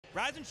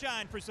Rise and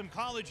shine for some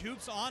college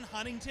hoops on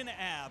Huntington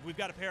Ave. We've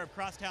got a pair of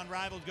crosstown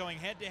rivals going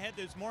head-to-head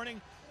this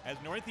morning as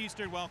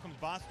Northeastern welcomes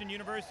Boston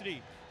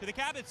University to the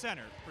Cabot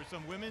Center for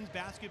some women's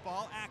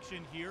basketball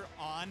action here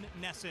on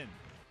Nesson.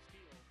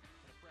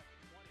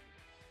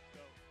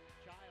 So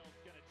Child's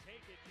going to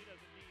take it. She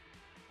doesn't need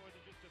more than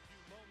just a few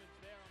moments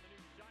there on the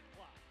new shot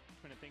clock.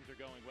 When things are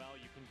going well,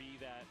 you can be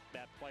that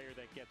player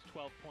that gets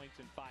 12 points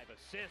and 5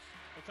 assists.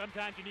 But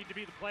sometimes you need to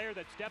be the player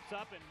that steps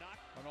up and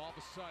knocks. And all of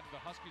a sudden, the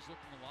Huskies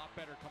looking a lot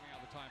better coming out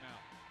of the timeout.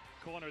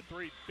 Corner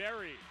three,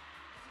 Berry.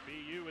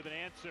 BU with an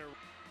answer.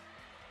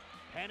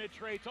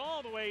 Penetrates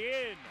all the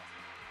way in.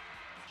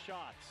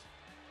 Shots.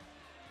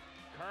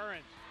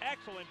 Current,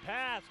 excellent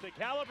pass to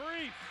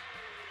Calabrese.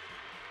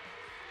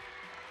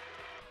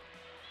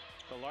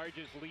 The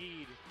largest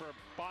lead for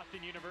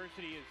Boston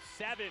University is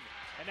 7,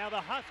 and now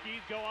the Huskies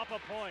go up a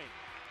point.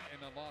 And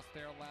they lost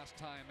their last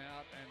time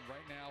out, and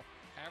right now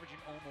averaging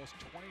almost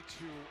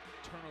 22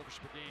 turnovers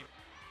per game.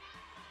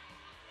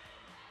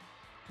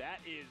 That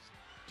is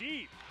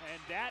deep,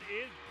 and that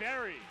is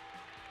Berry.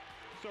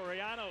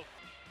 Soriano.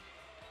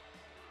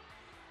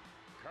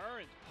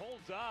 Current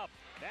pulls up.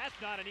 That's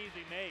not an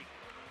easy make.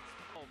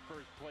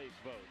 First place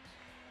votes.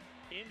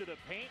 Into the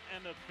paint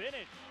and the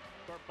finish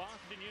for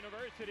Boston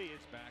University.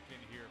 It's back in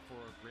here for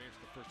Graves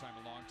for the first time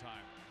in a long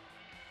time.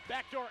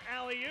 Backdoor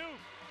alley-oop.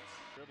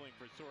 Dribbling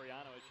for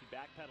Soriano as she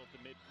backpedaled to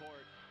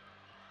midcourt.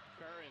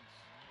 Currents.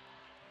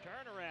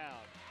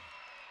 Turnaround.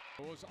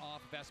 Goes off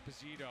of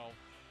Esposito.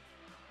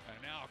 And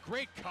now a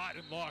great cut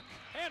and look.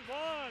 And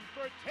one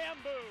for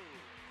Tambu.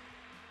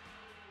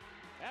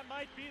 That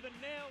might be the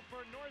nail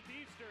for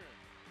Northeastern.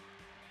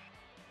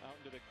 Out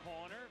into the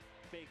corner.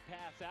 Fake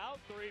pass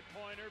out.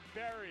 Three-pointer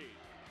Berry.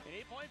 An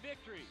 8-point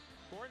victory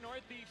for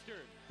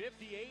Northeastern,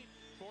 58-45.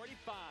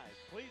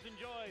 Please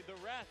enjoy the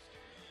rest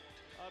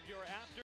of your afternoon.